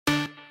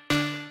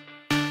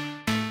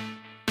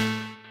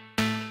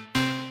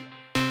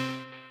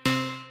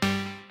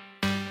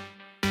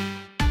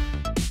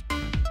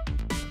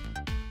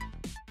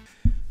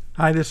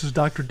Hi, this is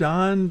Dr.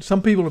 Don.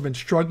 Some people have been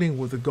struggling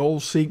with the goal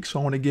seek,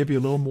 so I want to give you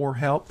a little more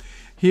help.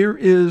 Here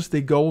is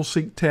the goal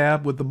seek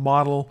tab with the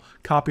model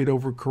copied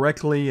over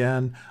correctly,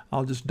 and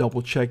I'll just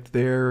double check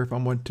there if I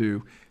want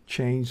to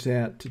change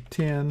that to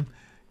 10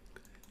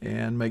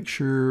 and make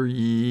sure,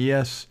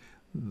 yes,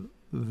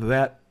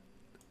 that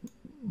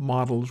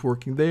model is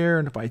working there.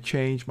 And if I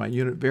change my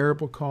unit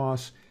variable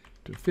cost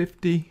to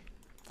 50,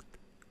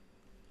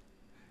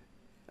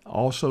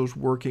 also is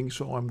working,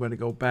 so I'm going to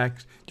go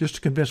back just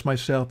to convince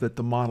myself that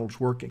the model is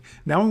working.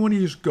 Now we want to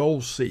use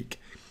goal seek,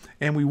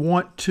 and we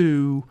want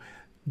to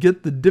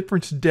get the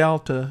difference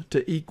delta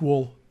to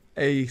equal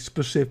a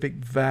specific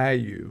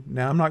value.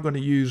 Now I'm not going to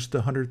use the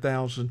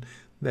 100,000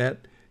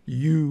 that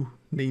you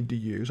need to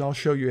use. I'll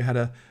show you how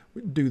to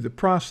do the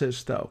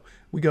process though.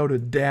 We go to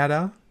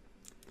Data,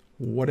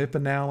 What If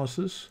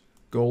Analysis,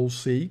 Goal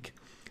Seek,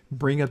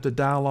 bring up the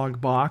dialog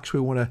box. We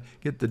want to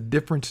get the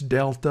difference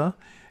delta,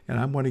 and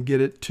I'm going to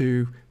get it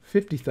to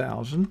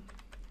 50,000.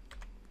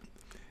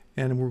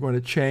 And we're going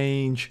to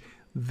change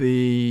the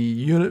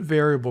unit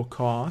variable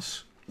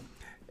costs.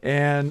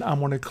 And I'm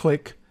going to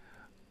click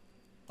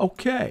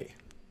OK.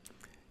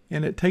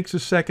 And it takes a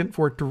second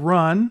for it to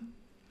run.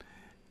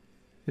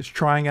 It's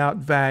trying out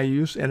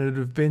values, and it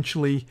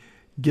eventually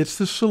gets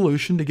the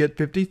solution to get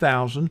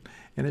 50,000.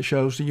 And it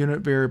shows the unit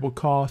variable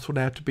cost would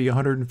have to be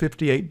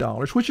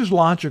 $158, which is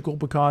logical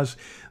because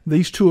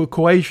these two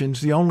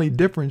equations, the only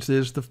difference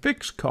is the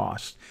fixed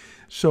cost.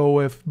 So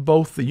if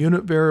both the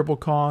unit variable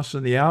costs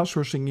and the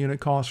outsourcing unit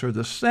costs are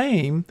the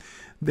same,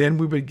 then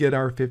we would get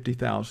our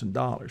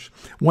 $50,000.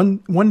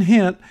 One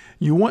hint,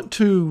 you want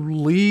to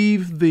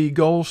leave the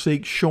goal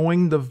seek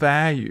showing the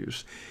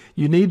values.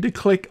 You need to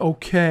click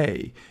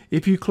OK.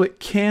 If you click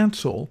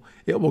Cancel,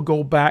 it will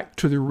go back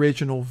to the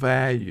original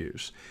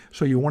values.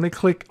 So you want to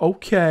click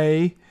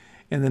OK,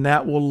 and then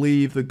that will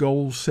leave the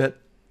goal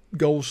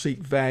seek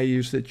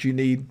values that you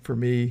need for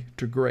me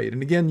to grade.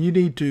 And again, you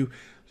need to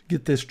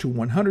get this to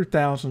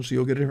 100,000 so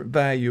you'll get a different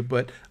value,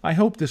 but I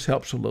hope this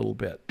helps a little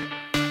bit.